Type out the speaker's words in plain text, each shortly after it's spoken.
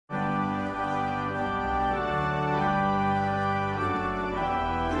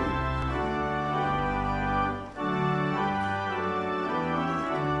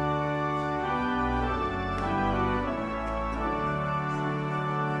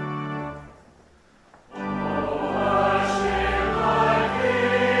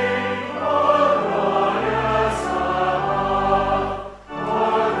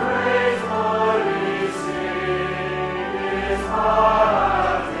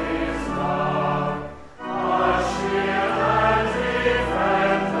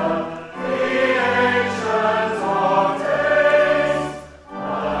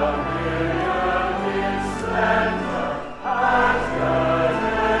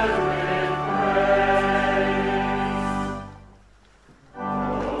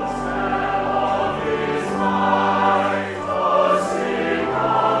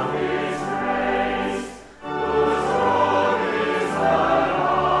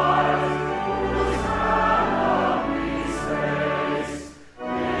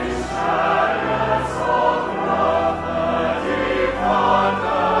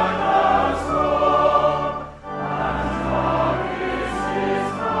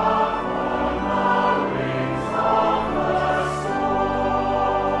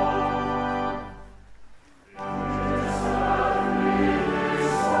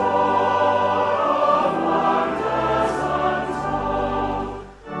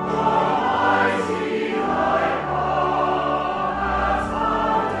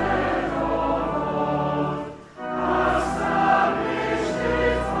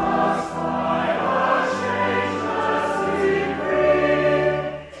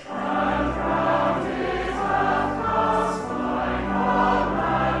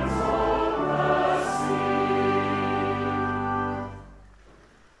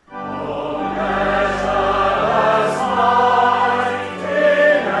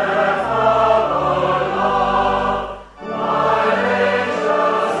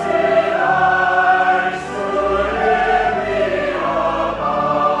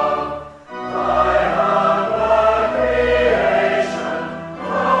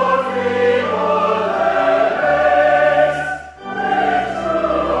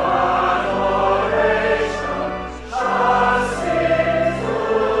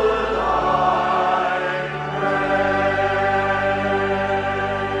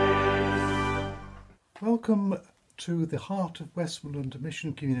Welcome to the Heart of Westmoreland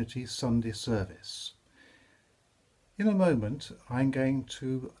Mission Community Sunday service. In a moment I'm going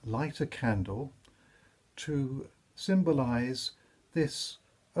to light a candle to symbolise this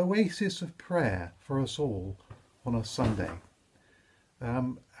oasis of prayer for us all on a Sunday.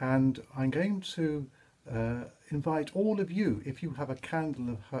 And I'm going to invite all of you, if you have a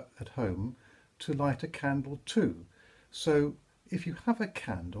candle at home, to light a candle too. So if you have a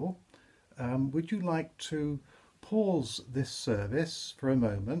candle, would you like to pause this service for a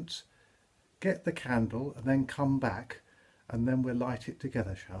moment, get the candle and then come back, and then we'll light it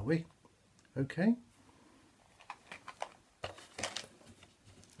together, shall we? Okay?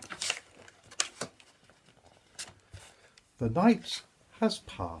 The night has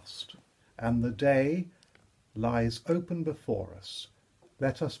passed and the day lies open before us.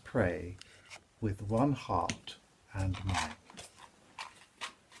 Let us pray with one heart and mind.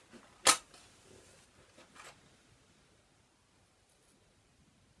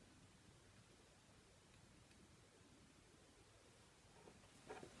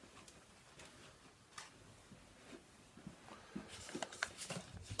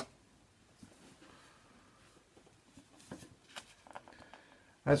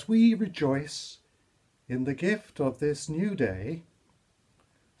 As we rejoice in the gift of this new day,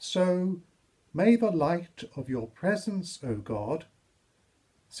 so may the light of your presence, O God,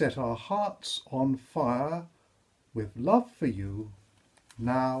 set our hearts on fire with love for you,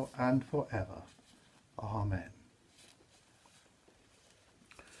 now and forever. Amen.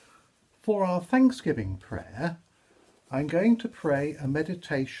 For our Thanksgiving prayer, I'm going to pray a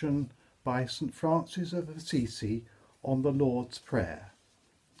meditation by St. Francis of Assisi on the Lord's Prayer.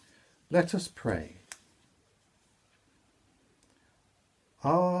 Let us pray.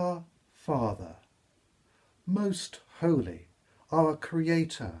 Our Father, most holy, our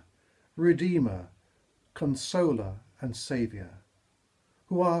Creator, Redeemer, Consoler and Saviour,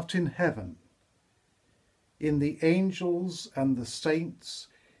 who art in heaven, in the angels and the saints,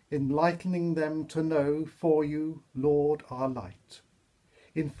 enlightening them to know for you, Lord, our light,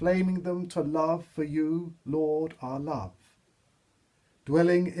 inflaming them to love for you, Lord, our love,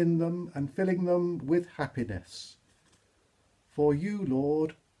 dwelling in them and filling them with happiness. For you,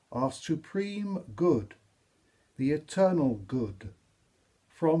 Lord, are supreme good, the eternal good,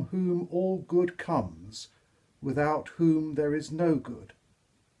 from whom all good comes, without whom there is no good.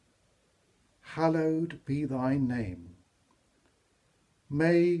 Hallowed be thy name.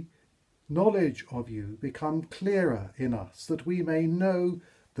 May knowledge of you become clearer in us, that we may know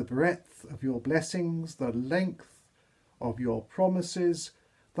the breadth of your blessings, the length of your promises,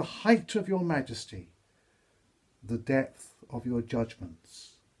 the height of your majesty, the depth of your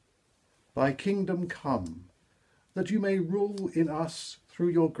judgments. Thy kingdom come, that you may rule in us through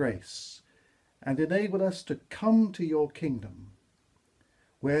your grace, and enable us to come to your kingdom,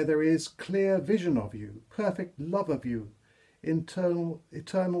 where there is clear vision of you, perfect love of you, eternal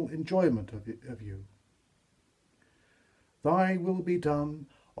enjoyment of you. Thy will be done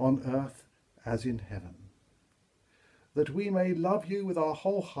on earth as in heaven, that we may love you with our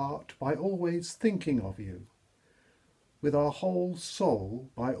whole heart by always thinking of you, with our whole soul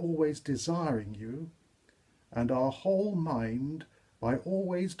by always desiring you, and our whole mind by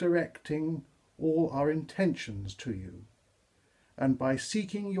always directing all our intentions to you, and by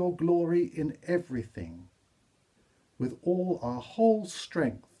seeking your glory in everything, with all our whole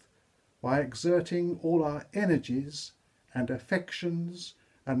strength, by exerting all our energies and affections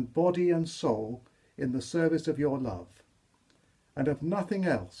and body and soul in the service of your love, and of nothing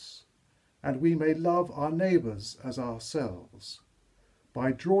else, and we may love our neighbours as ourselves,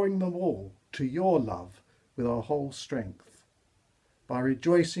 by drawing them all to your love with our whole strength, by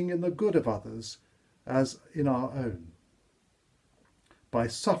rejoicing in the good of others as in our own, by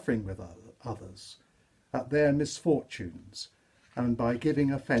suffering with others at their misfortunes, and by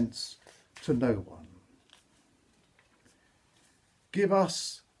giving offence to no one. Give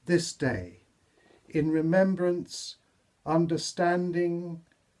us this day, in remembrance, understanding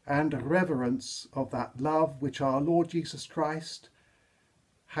and reverence of that love which our Lord Jesus Christ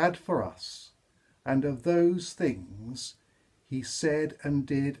had for us, and of those things he said and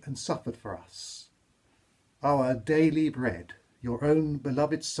did and suffered for us, our daily bread, your own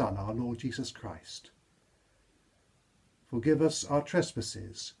beloved Son, our Lord Jesus Christ. Forgive us our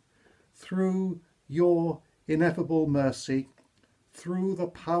trespasses, through your ineffable mercy, through the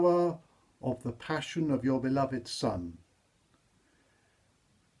power of the passion of your beloved Son,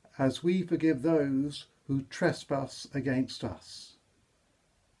 as we forgive those who trespass against us.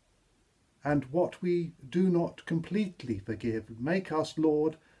 And what we do not completely forgive, make us,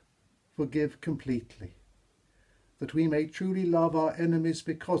 Lord, forgive completely. that we may truly love our enemies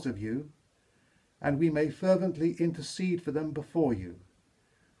because of you, and we may fervently intercede for them before you,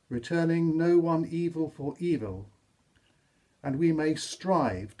 returning no one evil for evil, and we may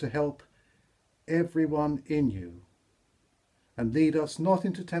strive to help everyone in you, and lead us not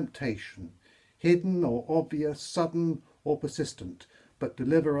into temptation, hidden or obvious, sudden or persistent, but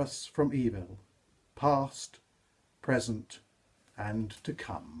deliver us from evil, past, present, and to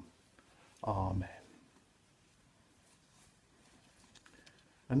come. Amen.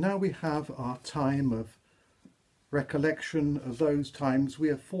 And now we have our time of recollection of those times we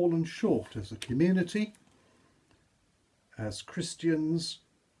have fallen short as a community, as Christians,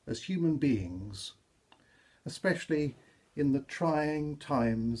 as human beings, especially in the trying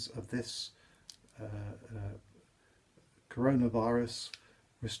times of this coronavirus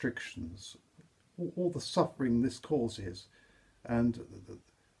restrictions, all the suffering this causes and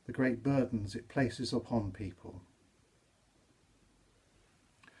the great burdens it places upon people.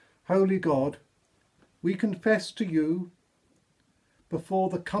 Holy God, we confess to you, before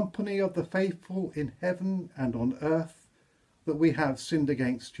the company of the faithful in heaven and on earth, that we have sinned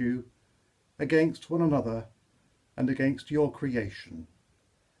against you, against one another, and against your creation.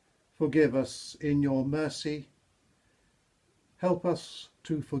 Forgive us in your mercy. Help us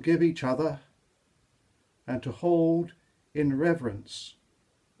to forgive each other and to hold in reverence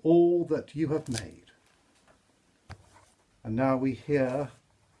all that you have made. And now we hear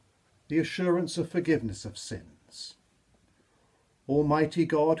the assurance of forgiveness of sins. Almighty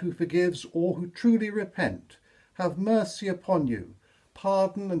God, who forgives all who truly repent, have mercy upon you,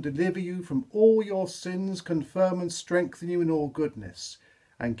 pardon and deliver you from all your sins, confirm and strengthen you in all goodness,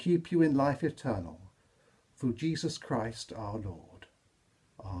 and keep you in life eternal. Through Jesus Christ our Lord.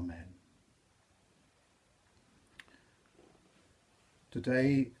 Amen.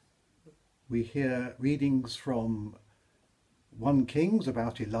 Today we hear readings from 1 Kings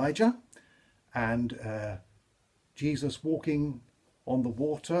about Elijah and Jesus walking on the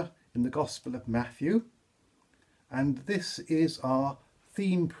water in the Gospel of Matthew. And this is our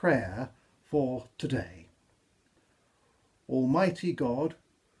theme prayer for today. Almighty God,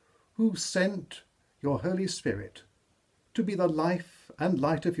 who sent your Holy Spirit to be the life and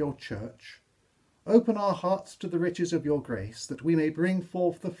light of your church, open our hearts to the riches of your grace, that we may bring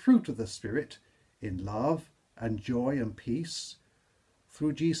forth the fruit of the Spirit in love and joy and peace,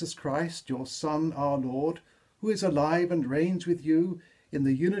 through Jesus Christ, your Son, our Lord, who is alive and reigns with you in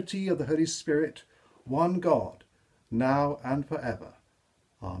the unity of the Holy Spirit, one God, now and forever.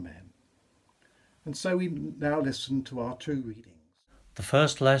 Amen. And so we now listen to our two readings. The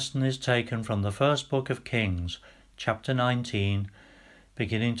first lesson is taken from the first book of Kings, chapter 19,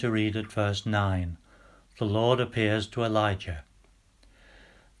 beginning to read at verse 9. The Lord appears to Elijah.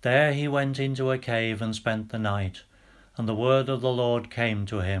 There he went into a cave and spent the night, and the word of the Lord came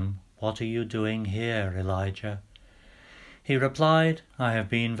to him, What are you doing here, Elijah? He replied, I have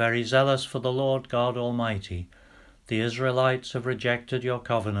been very zealous for the Lord God Almighty. The Israelites have rejected your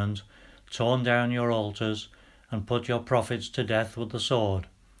covenant, torn down your altars, and put your prophets to death with the sword.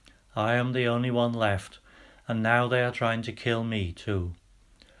 I am the only one left, and now they are trying to kill me too.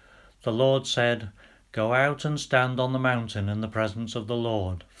 The Lord said, Go out and stand on the mountain in the presence of the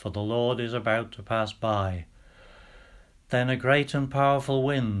Lord, for the Lord is about to pass by. Then a great and powerful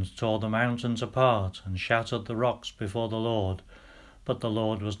wind tore the mountains apart and shattered the rocks before the Lord, but the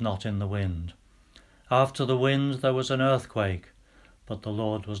Lord was not in the wind. After the wind there was an earthquake, but the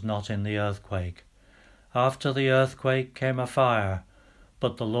Lord was not in the earthquake. After the earthquake came a fire,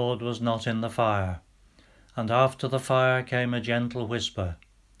 but the Lord was not in the fire. And after the fire came a gentle whisper.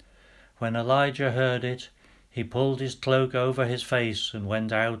 When Elijah heard it, he pulled his cloak over his face and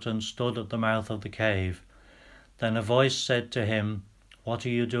went out and stood at the mouth of the cave. Then a voice said to him, What are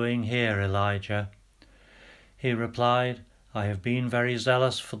you doing here, Elijah? He replied, I have been very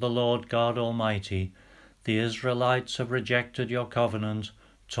zealous for the Lord God Almighty. The Israelites have rejected your covenant,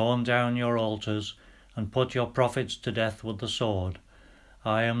 torn down your altars, and put your prophets to death with the sword.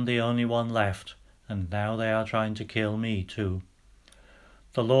 I am the only one left, and now they are trying to kill me too.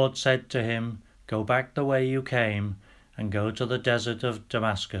 The Lord said to him, Go back the way you came, and go to the desert of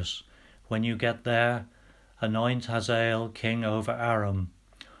Damascus. When you get there, anoint Hazael king over Aram.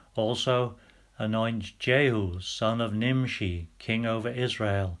 Also anoint Jehu son of Nimshi king over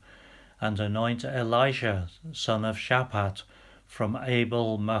Israel, and anoint Elisha son of Shaphat from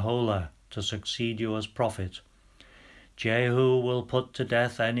Abel Maholah to succeed you as prophet. Jehu will put to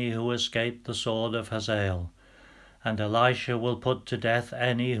death any who escape the sword of Hazael, and Elisha will put to death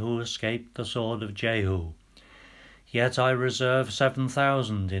any who escape the sword of Jehu. Yet I reserve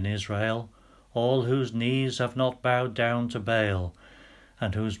 7,000 in Israel, all whose knees have not bowed down to Baal,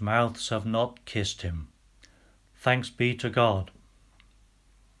 and whose mouths have not kissed him. Thanks be to God.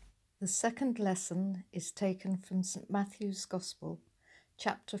 The second lesson is taken from St. Matthew's Gospel,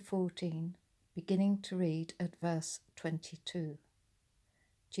 chapter 14, beginning to read at verse 22.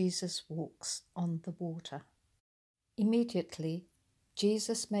 Jesus walks on the water. Immediately,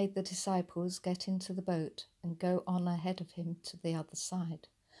 Jesus made the disciples get into the boat and go on ahead of him to the other side,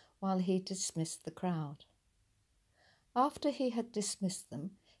 while he dismissed the crowd. After he had dismissed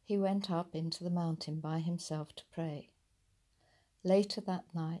them, he went up into the mountain by himself to pray. Later that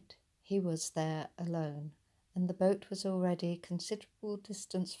night, he was there alone, and the boat was already a considerable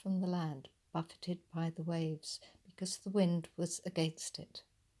distance from the land, buffeted by the waves, because the wind was against it.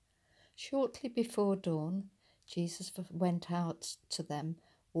 Shortly before dawn, Jesus went out to them,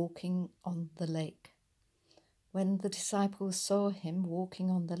 walking on the lake. When the disciples saw him walking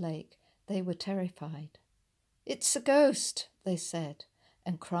on the lake, they were terrified. "It's a ghost," they said,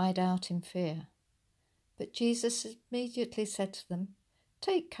 and cried out in fear. But Jesus immediately said to them,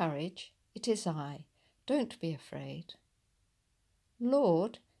 "Take courage, it is I. Don't be afraid."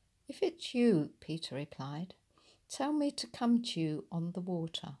 "Lord, if it's you," Peter replied, "tell me to come to you on the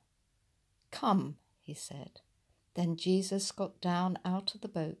water." "Come," he said. Then Jesus got down out of the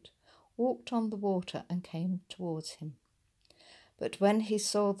boat, walked on the water, and came towards him. But when he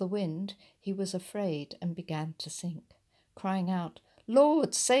saw the wind, he was afraid and began to sink, crying out,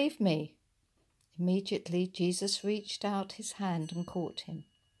 "Lord, save me!" Immediately Jesus reached out his hand and caught him.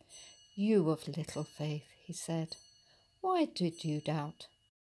 "You of little faith," he said, "why did you doubt?"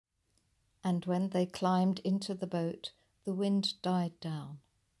 And when they climbed into the boat, the wind died down.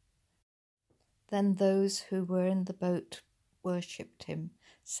 Then those who were in the boat worshipped him,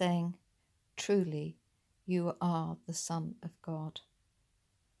 saying, "Truly, you are the Son of God."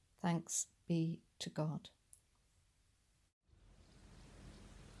 Thanks be to God.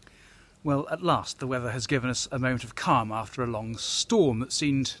 Well, at last the weather has given us a moment of calm after a long storm that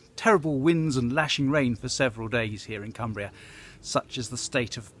seemed terrible winds and lashing rain for several days here in Cumbria. Such is the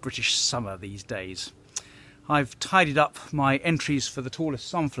state of British summer these days. I've tidied up my entries for the tallest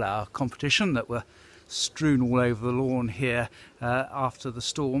sunflower competition that were strewn all over the lawn here after the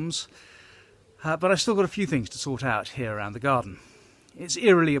storms. But I've still got a few things to sort out here around the garden. It's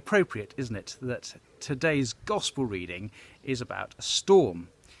eerily appropriate, isn't it, that today's gospel reading is about a storm.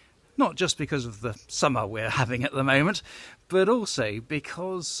 Not just because of the summer we're having at the moment, but also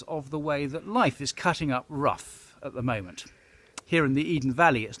because of the way that life is cutting up rough at the moment. Here in the Eden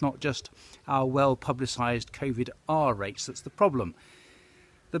Valley, it's not just our well-publicised COVID-R rates that's the problem.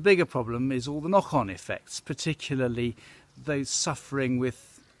 The bigger problem is all the knock-on effects, particularly those suffering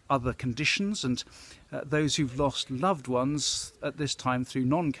with other conditions and those who've lost loved ones at this time through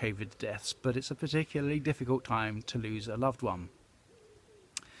non-COVID deaths, but it's a particularly difficult time to lose a loved one.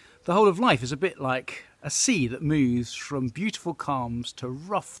 The whole of life is a bit like a sea that moves from beautiful calms to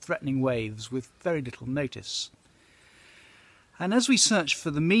rough, threatening waves with very little notice. And as we search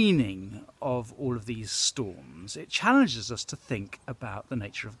for the meaning of all of these storms, it challenges us to think about the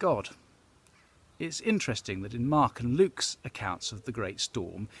nature of God. It's interesting that in Mark and Luke's accounts of the great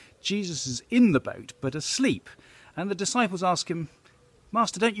storm, Jesus is in the boat but asleep, and the disciples ask him,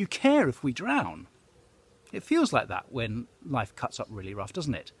 "Master, don't you care if we drown?" It feels like that when life cuts up really rough,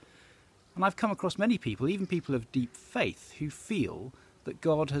 doesn't it? And I've come across many people, even people of deep faith, who feel that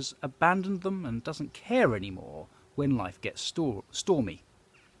God has abandoned them and doesn't care anymore when life gets stormy.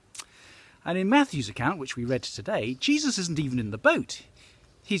 And in Matthew's account, which we read today, Jesus isn't even in the boat.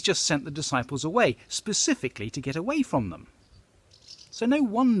 He's just sent the disciples away, specifically to get away from them. So no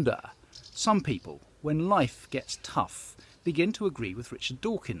wonder some people, when life gets tough, begin to agree with Richard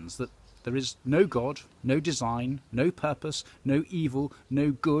Dawkins that there is no God, no design, no purpose, no evil,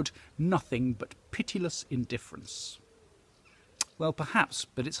 no good, nothing but pitiless indifference. Well, perhaps,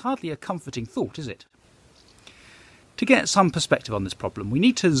 but it's hardly a comforting thought, is it? To get some perspective on this problem, we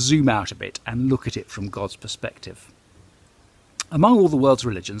need to zoom out a bit and look at it from God's perspective. Among all the world's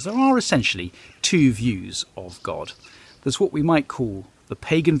religions, there are essentially two views of God. There's what we might call the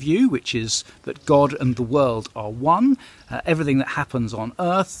pagan view, which is that God and the world are one. Everything that happens on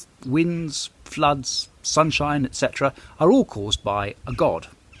earth, winds, floods, sunshine, etc., are all caused by a God.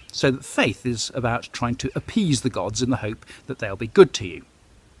 So that faith is about trying to appease the gods in the hope that they'll be good to you.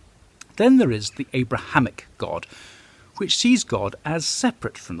 Then there is the Abrahamic God, which sees God as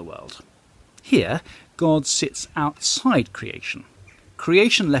separate from the world. Here, God sits outside creation.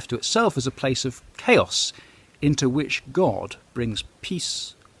 Creation left to itself is a place of chaos, into which God brings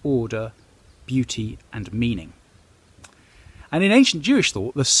peace, order, beauty and meaning. And in ancient Jewish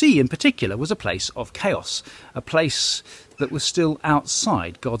thought, the sea in particular was a place of chaos, a place that was still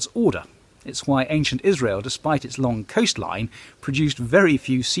outside God's order. It's why ancient Israel, despite its long coastline, produced very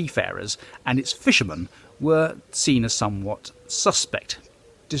few seafarers, and its fishermen were seen as somewhat suspect,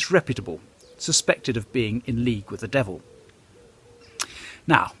 disreputable, suspected of being in league with the devil.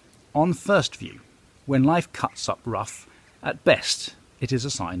 Now, on first view, when life cuts up rough, at best it is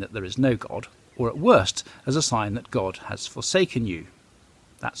a sign that there is no God, or at worst as a sign that God has forsaken you.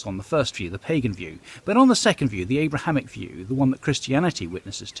 That's on the first view, the pagan view. But on the second view, the Abrahamic view, the one that Christianity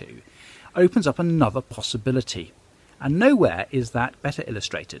witnesses to, opens up another possibility. And nowhere is that better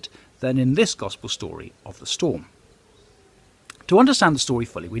illustrated than in this gospel story of the storm. To understand the story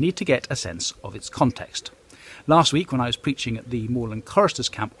fully, we need to get a sense of its context. Last week, when I was preaching at the Moorland Choristers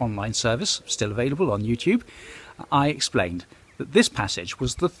Camp online service, still available on YouTube, I explained that this passage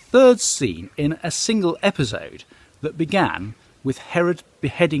was the third scene in a single episode that began with Herod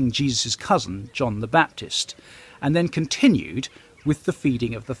beheading Jesus' cousin, John the Baptist, and then continued with the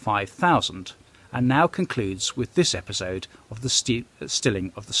feeding of the 5,000, and now concludes with this episode of the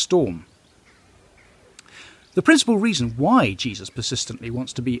stilling of the storm. The principal reason why Jesus persistently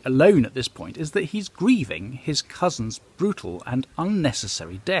wants to be alone at this point is that he's grieving his cousin's brutal and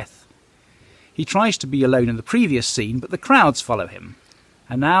unnecessary death. He tries to be alone in the previous scene, but the crowds follow him.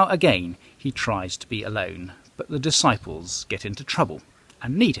 And now again he tries to be alone, but the disciples get into trouble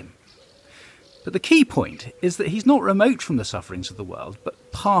and need him. But the key point is that he's not remote from the sufferings of the world,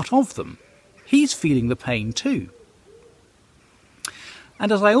 but part of them. He's feeling the pain too.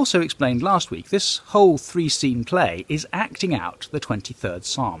 And as I also explained last week, this whole three-scene play is acting out the 23rd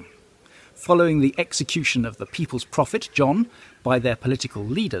Psalm. Following the execution of the people's prophet, John, by their political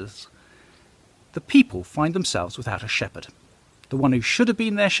leaders, the people find themselves without a shepherd. The one who should have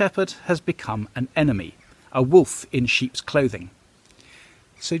been their shepherd has become an enemy, a wolf in sheep's clothing.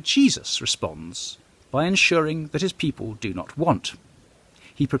 So Jesus responds by ensuring that his people do not want.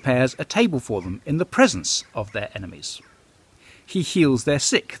 He prepares a table for them in the presence of their enemies. He heals their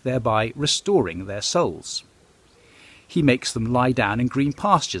sick, thereby restoring their souls. He makes them lie down in green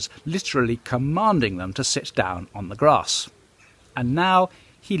pastures, literally commanding them to sit down on the grass. And now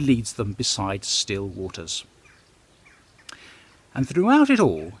he leads them beside still waters. And throughout it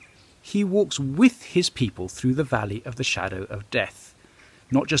all, he walks with his people through the valley of the shadow of death,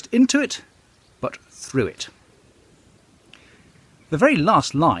 not just into it, but through it. The very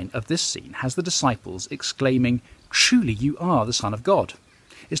last line of this scene has the disciples exclaiming, "Truly you are the Son of God."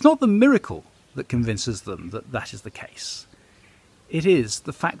 It's not the miracle that convinces them that that is the case. It is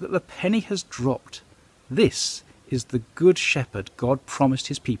the fact that the penny has dropped. This is the good shepherd God promised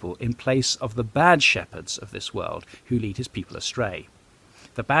his people in place of the bad shepherds of this world who lead his people astray.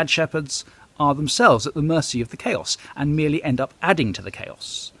 The bad shepherds are themselves at the mercy of the chaos and merely end up adding to the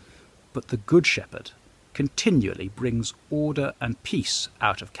chaos. But the good shepherd continually brings order and peace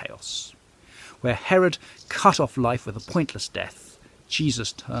out of chaos. Where Herod cut off life with a pointless death,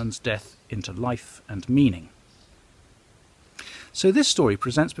 Jesus turns death into life and meaning. So this story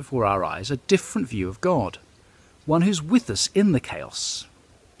presents before our eyes a different view of God, one who's with us in the chaos,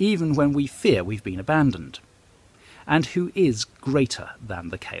 even when we fear we've been abandoned, and who is greater than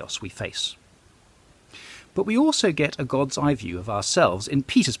the chaos we face. But we also get a God's eye view of ourselves in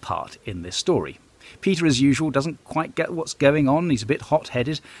Peter's part in this story. Peter, as usual, doesn't quite get what's going on. He's a bit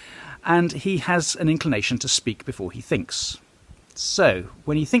hot-headed, and he has an inclination to speak before he thinks. So,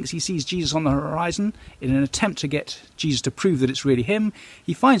 when he thinks he sees Jesus on the horizon, in an attempt to get Jesus to prove that it's really him,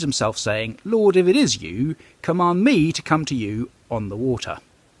 he finds himself saying, "Lord, if it is you, command me to come to you on the water."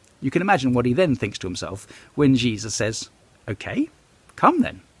 You can imagine what he then thinks to himself when Jesus says, "Okay, come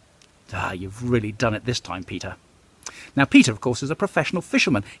then." You've really done it this time, Peter. Now, Peter, of course, is a professional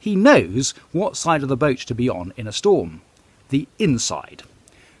fisherman. He knows what side of the boat to be on in a storm, the inside.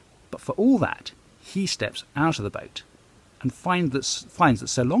 But for all that, he steps out of the boat and finds that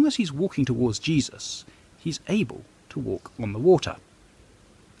so long as he's walking towards Jesus, he's able to walk on the water.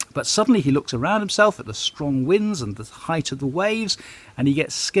 But suddenly he looks around himself at the strong winds and the height of the waves, and he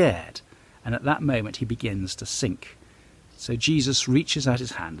gets scared, and at that moment he begins to sink. So Jesus reaches out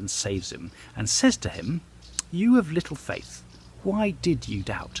his hand and saves him, and says to him, "You of little faith, why did you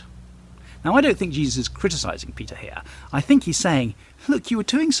doubt?" Now, I don't think Jesus is criticising Peter here. I think he's saying, "Look, you were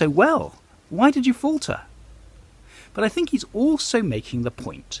doing so well. Why did you falter?" But I think he's also making the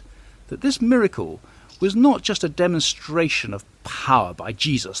point that this miracle was not just a demonstration of power by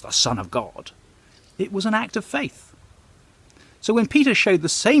Jesus, the Son of God. It was an act of faith. So when Peter showed the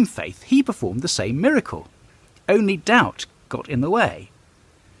same faith, he performed the same miracle. Only doubt got in the way.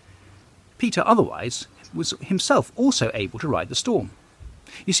 Peter otherwise was himself also able to ride the storm.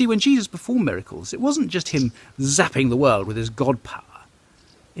 You see, when Jesus performed miracles, it wasn't just him zapping the world with his God power.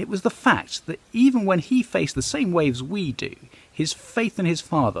 It was the fact that even when he faced the same waves we do, his faith in his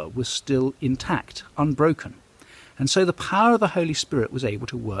Father was still intact, unbroken. And so the power of the Holy Spirit was able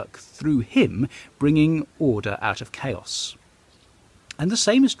to work through him, bringing order out of chaos. And the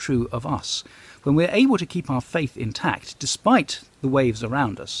same is true of us. When we're able to keep our faith intact, despite the waves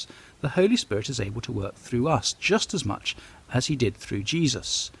around us, the Holy Spirit is able to work through us just as much as he did through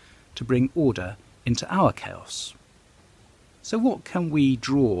Jesus, to bring order into our chaos. So what can we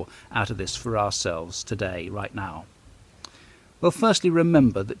draw out of this for ourselves today, right now? Well, firstly,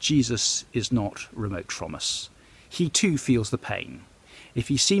 remember that Jesus is not remote from us. He too feels the pain. If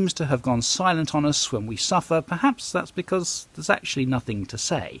he seems to have gone silent on us when we suffer, perhaps that's because there's actually nothing to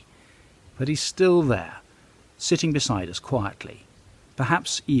say. But he's still there, sitting beside us quietly,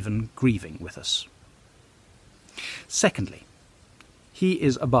 perhaps even grieving with us. Secondly, he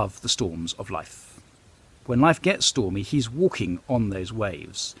is above the storms of life. When life gets stormy, he's walking on those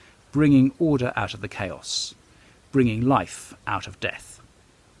waves, bringing order out of the chaos, bringing life out of death.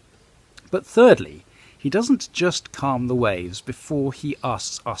 But thirdly, he doesn't just calm the waves before he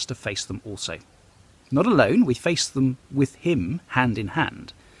asks us to face them also. Not alone, we face them with him, hand in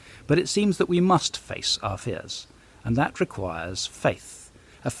hand, but it seems that we must face our fears, and that requires faith,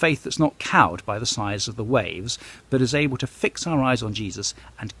 a faith that's not cowed by the size of the waves, but is able to fix our eyes on Jesus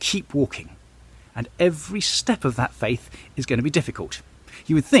and keep walking. And every step of that faith is going to be difficult.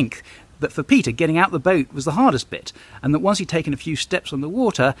 You would think that for Peter, getting out the boat was the hardest bit, and that once he'd taken a few steps on the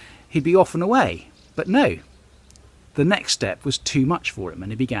water, he'd be off and away. But no, the next step was too much for him,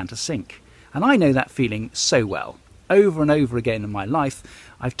 and he began to sink. And I know that feeling so well. Over and over again in my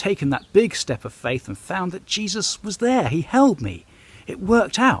life, I've taken that big step of faith and found that Jesus was there. He held me. It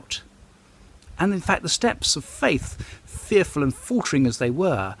worked out. And in fact, the steps of faith, fearful and faltering as they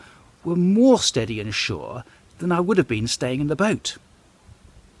were more steady and sure than I would have been staying in the boat.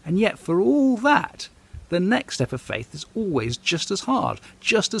 And yet, for all that, the next step of faith is always just as hard,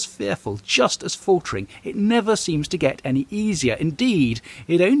 just as fearful, just as faltering. It never seems to get any easier. Indeed,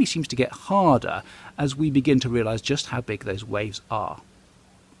 it only seems to get harder as we begin to realise just how big those waves are.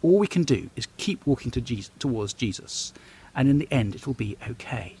 All we can do is keep walking towards Jesus, and in the end it will be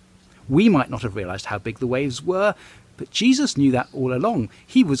okay. We might not have realised how big the waves were, but Jesus knew that all along.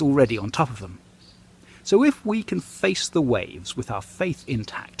 He was already on top of them. So if we can face the waves with our faith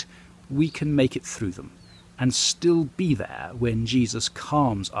intact, we can make it through them and still be there when Jesus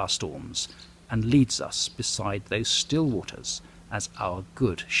calms our storms and leads us beside those still waters as our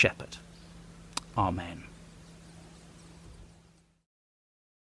good shepherd. Amen.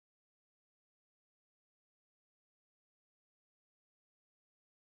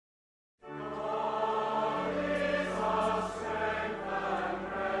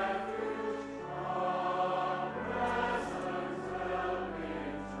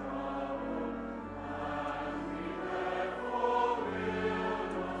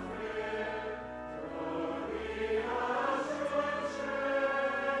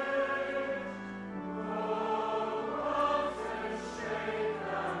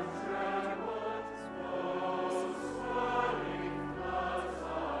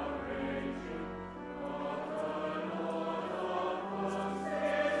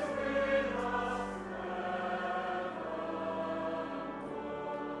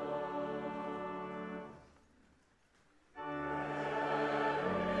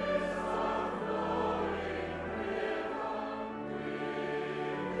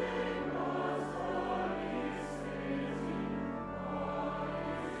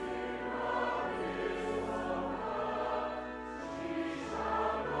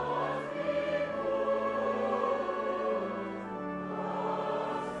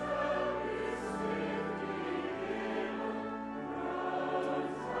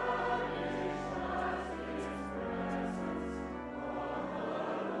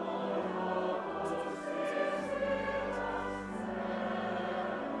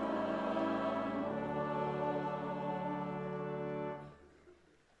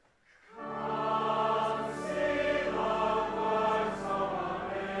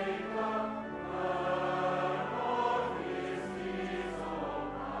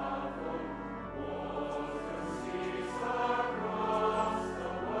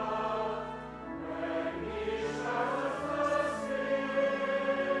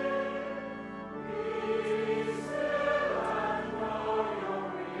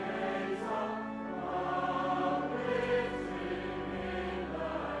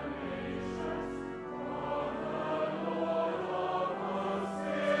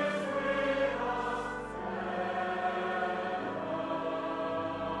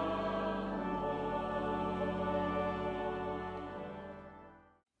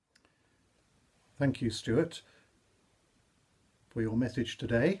 Thank you, Stuart, for your message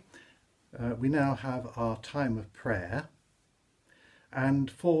today. We now have our time of prayer,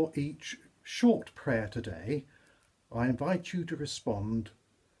 and for each short prayer today, I invite you to respond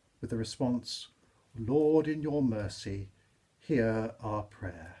with the response, Lord, in your mercy, hear our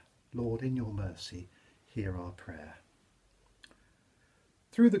prayer. Lord, in your mercy, hear our prayer.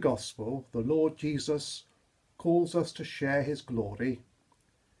 Through the Gospel, the Lord Jesus calls us to share his glory.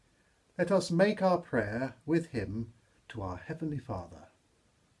 Let us make our prayer with him to our Heavenly Father.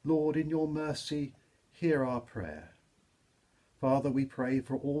 Lord, in your mercy, hear our prayer. Father, we pray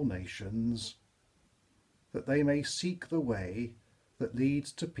for all nations, that they may seek the way that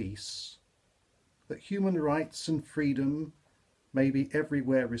leads to peace, that human rights and freedom may be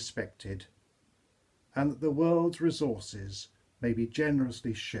everywhere respected, and that the world's resources may be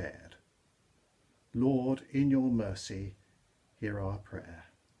generously shared. Lord, in your mercy, hear our prayer.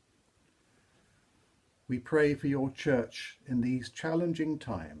 We pray for your church in these challenging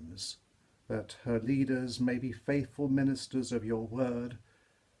times, that her leaders may be faithful ministers of your word,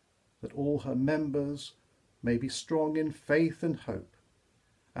 that all her members may be strong in faith and hope,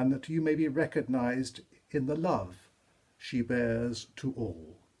 and that you may be recognized in the love she bears to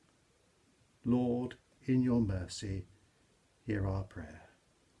all. Lord, in your mercy, hear our prayer.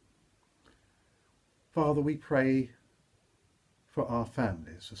 Father, we pray for our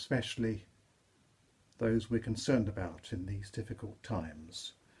families, especially those we're concerned about in these difficult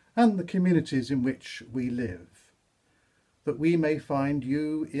times, and the communities in which we live, that we may find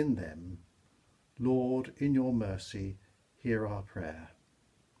you in them. Lord, in your mercy, hear our prayer.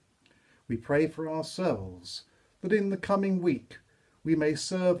 We pray for ourselves, that in the coming week we may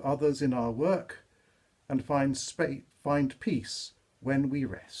serve others in our work and find peace when we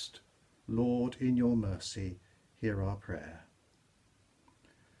rest. Lord, in your mercy, hear our prayer.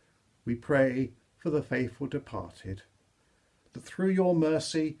 We pray for the faithful departed, that through your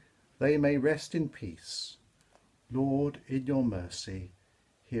mercy they may rest in peace. Lord, in your mercy,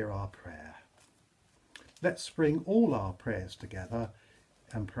 hear our prayer. Let's bring all our prayers together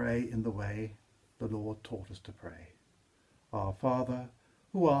and pray in the way the Lord taught us to pray. Our Father,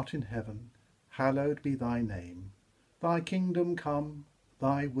 who art in heaven, hallowed be thy name. Thy kingdom come,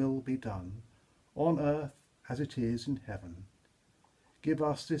 thy will be done, on earth as it is in heaven. Give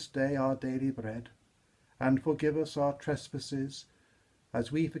us this day our daily bread, and forgive us our trespasses,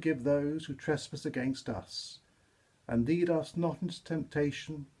 as we forgive those who trespass against us. And lead us not into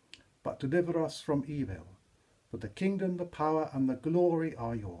temptation, but deliver us from evil. For the kingdom, the power, and the glory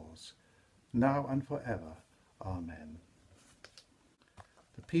are yours, now and forever. Amen.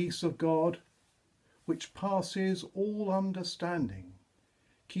 The peace of God, which passes all understanding,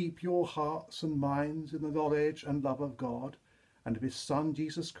 keep your hearts and minds in the knowledge and love of God and of his Son,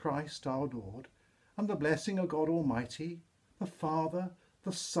 Jesus Christ, our Lord, and the blessing of God Almighty, the Father,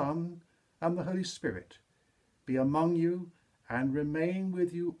 the Son, and the Holy Spirit, be among you and remain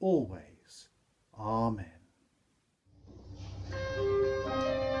with you always. Amen.